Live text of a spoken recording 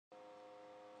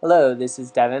Hello, this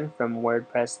is Devin from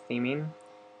WordPress Theming,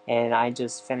 and I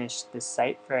just finished this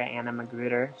site for Anna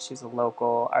Magruder. She's a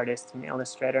local artist and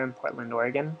illustrator in Portland,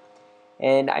 Oregon.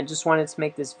 And I just wanted to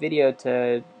make this video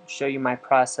to show you my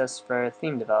process for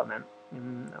theme development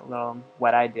and a little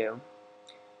what I do.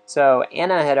 So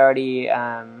Anna had already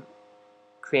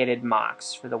created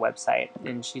mocks for the website,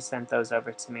 and she sent those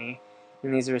over to me.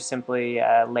 And these were simply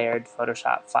layered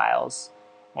Photoshop files.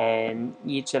 And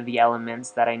each of the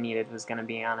elements that I needed was going to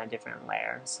be on a different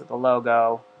layer. So the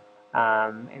logo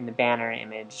and the banner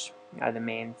image are the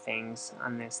main things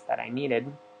on this that I needed.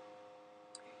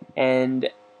 And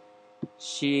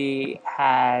she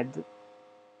had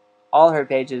all her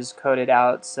pages coded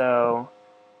out, so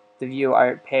the view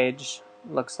art page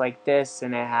looks like this,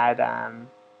 and it had her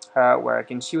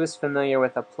artwork. And she was familiar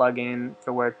with a plugin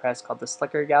for WordPress called the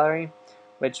Slickr gallery,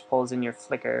 which pulls in your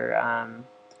Flickr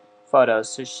photos.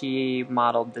 So she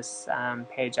modeled this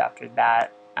page after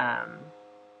that,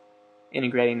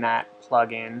 integrating that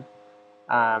plugin.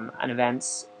 An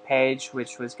events page,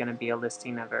 which was going to be a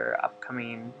listing of her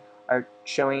upcoming art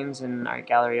showings and art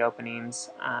gallery openings,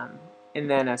 and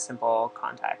then a simple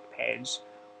contact page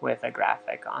with a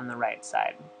graphic on the right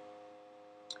side.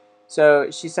 So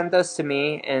she sent those to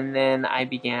me, and then I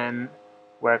began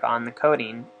work on the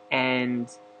coding.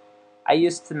 And I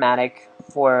used Thematic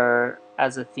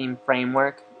as a theme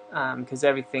framework because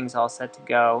everything's all set to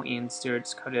go. Ian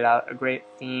Stewart's coded out a great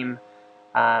theme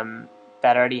that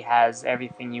already has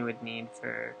everything you would need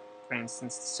for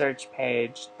instance, the search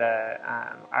page, the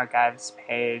archives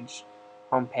page,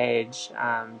 homepage.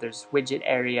 There's widget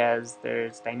areas.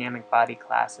 There's dynamic body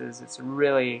classes. It's a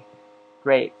really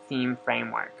great theme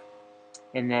framework.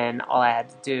 And then all I had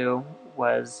to do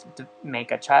was to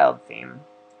make a child theme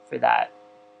for that.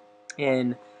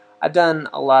 And I've done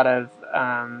a lot of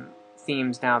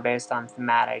themes now based on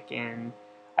Thematic, and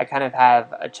I kind of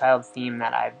have a child theme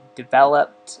that I've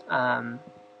developed that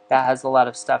has a lot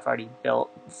of stuff already built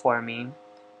for me.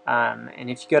 And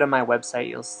if you go to my website,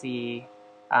 you'll see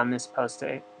this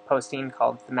posting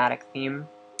called Thematic Theme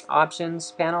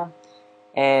Options panel.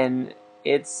 And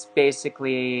it's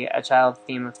basically a child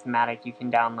theme of Thematic you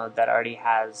can download that already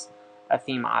has a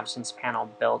theme options panel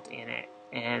built in it.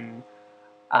 And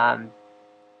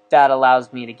that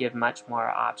allows me to give much more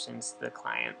options to the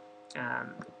client.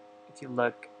 If you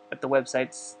look at the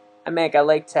websites I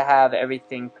like to have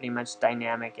everything pretty much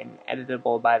dynamic and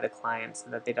editable by the client so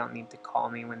that they don't need to call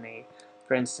me when they,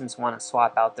 for instance, want to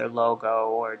swap out their logo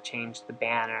or change the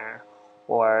banner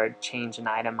or change an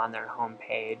item on their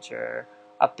homepage or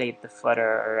update the footer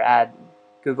or add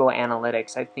Google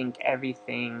Analytics. I think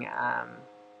everything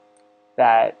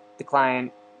that the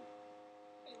client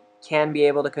can be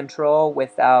able to control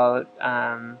without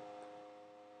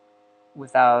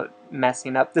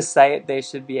messing up the site, they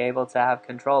should be able to have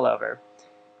control over.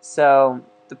 So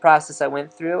the process I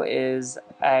went through is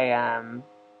I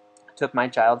took my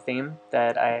child theme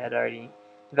that I had already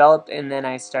developed, and then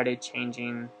I started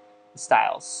changing the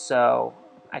styles. So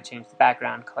I changed the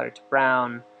background color to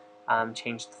brown,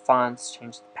 changed the fonts,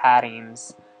 changed the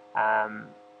paddings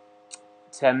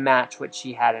to match what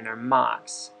she had in her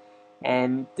mocks.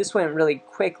 And this went really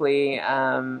quickly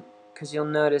because you'll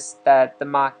notice that the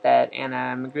mock that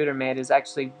Anna Magruder made is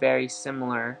actually very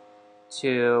similar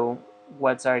to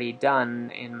what's already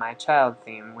done in my child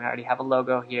theme. We already have a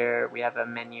logo here, we have a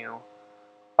menu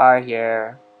bar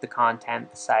here, the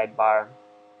content, the sidebar.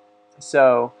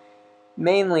 So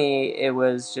mainly it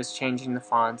was just changing the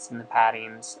fonts and the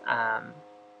paddings,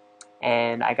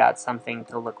 and I got something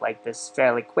to look like this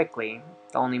fairly quickly.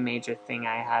 The only major thing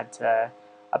I had to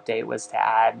update was to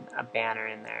add a banner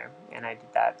in there, and I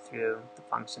did that through the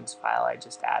functions file. I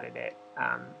just added it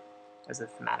as a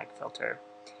thematic filter,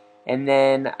 and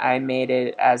then I made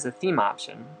it as a theme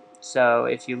option. So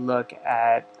if you look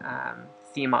at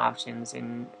theme options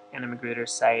in Anna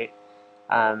Magruder's site,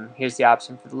 here's the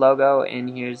option for the logo, and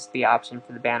here's the option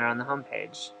for the banner on the home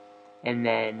page. And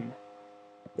then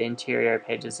the interior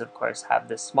pages, of course, have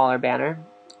this smaller banner,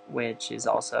 which is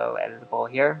also editable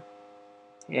here.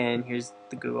 And here's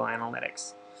the Google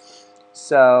Analytics.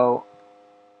 So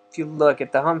if you look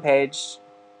at the home page,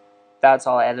 that's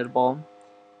all editable.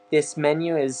 This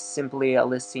menu is simply a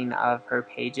listing of her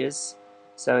pages.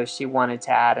 So if she wanted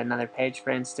to add another page,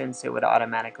 for instance, it would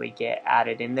automatically get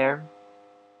added in there.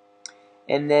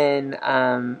 And then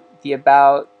the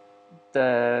About,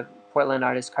 the Portland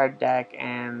Artist Card Deck,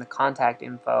 and the contact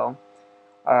info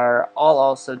are all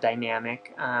also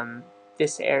dynamic.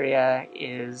 This area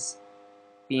is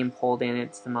being pulled in.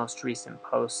 It's the most recent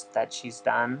post that she's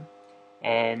done,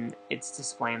 and it's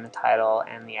displaying the title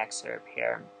and the excerpt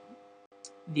here.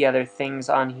 The other things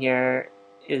on here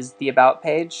is the About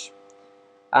page.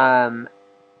 And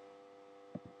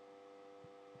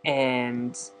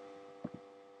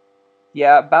the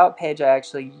About page, I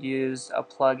actually used a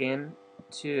plugin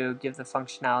to give the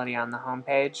functionality on the home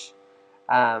page.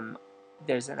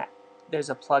 There's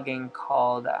a plugin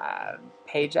called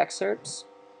Page Excerpts,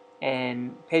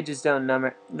 and pages don't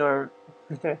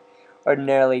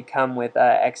ordinarily come with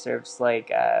excerpts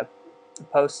like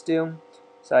posts do.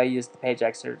 So I used the Page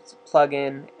Excerpts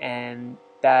plugin, and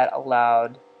that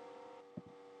allowed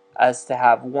us to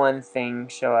have one thing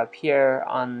show up here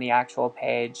on the actual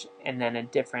page, and then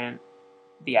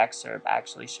the excerpt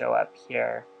actually show up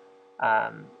here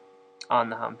on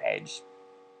the home page.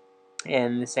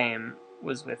 And the same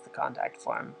was with the contact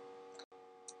form.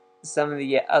 Some of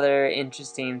the other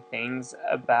interesting things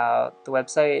about the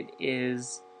website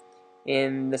is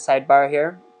in the sidebar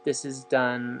here. This is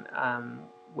done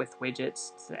with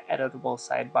widgets. It's an editable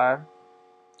sidebar,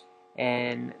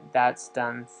 and that's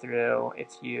done through,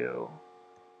 if you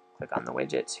click on the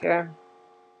widgets here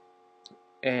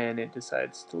and it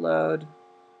decides to load,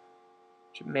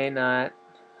 which it may not.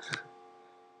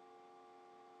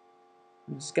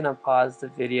 I'm just gonna pause the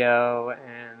video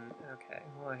and okay,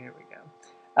 well, here we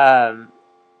go.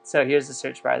 So here's the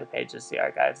search bar of the pages, the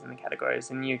archives, and the categories,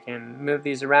 and you can move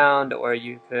these around, or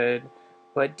you could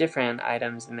put different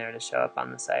items in there to show up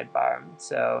on the sidebar.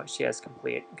 So she has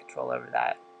complete control over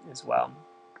that as well.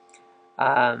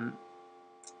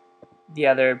 The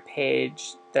other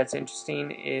page that's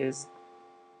interesting is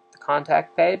the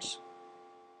contact page.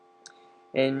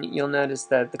 And you'll notice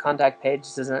that the contact page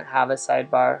doesn't have a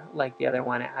sidebar like the other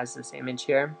one. It has this image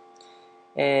here.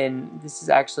 And this is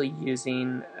actually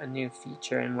using a new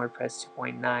feature in WordPress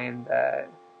 2.9, the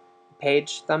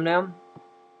page thumbnail.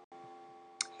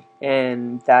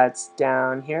 And that's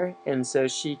down here. And so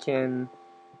she can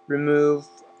remove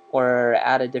or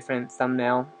add a different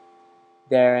thumbnail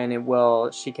there,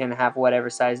 and she can have whatever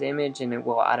size image, and it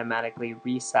will automatically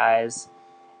resize.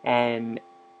 And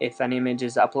if an image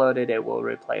is uploaded, it will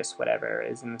replace whatever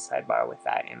is in the sidebar with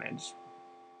that image.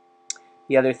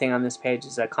 The other thing on this page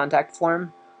is a contact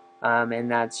form, and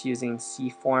that's using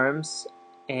cForms.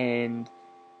 And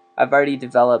I've already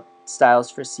developed styles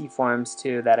for cForms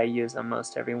too that I use on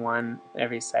most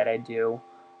every site I do.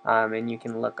 And you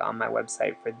can look on my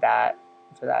website for that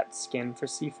skin for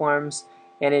cForms.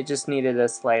 And it just needed a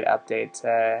slight update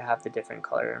to have the different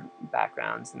color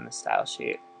backgrounds in the style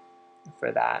sheet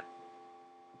for that.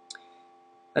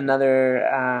 Another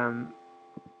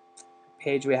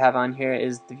page we have on here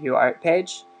is the View Art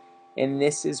page, and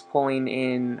this is pulling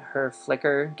in her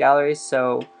Flickr gallery.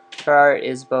 So her art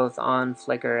is both on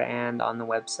Flickr and on the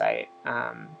website,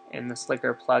 and the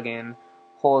Slickr plugin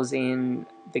pulls in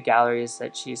the galleries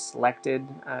that she's selected,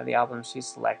 the albums she's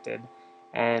selected,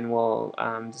 and will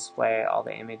display all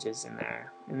the images in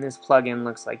there. And this plugin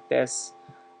looks like this.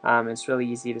 It's really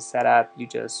easy to set up. You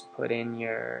just put in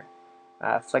your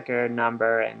Flickr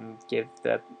number and give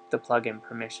the plugin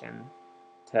permission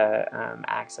to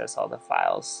access all the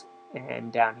files.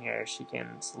 And down here she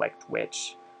can select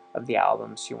which of the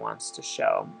albums she wants to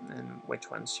show and which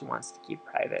ones she wants to keep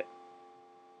private.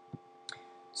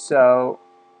 So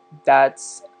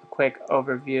that's a quick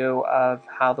overview of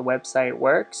how the website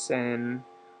works and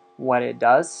what it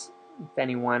does. If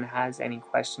anyone has any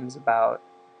questions about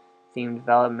theme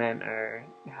development or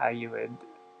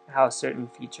how certain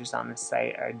features on the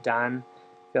site are done,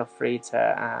 feel free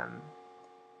to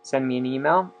send me an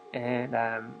email, and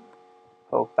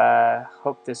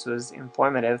hope this was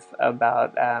informative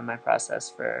about my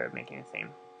process for making a theme.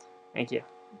 Thank you.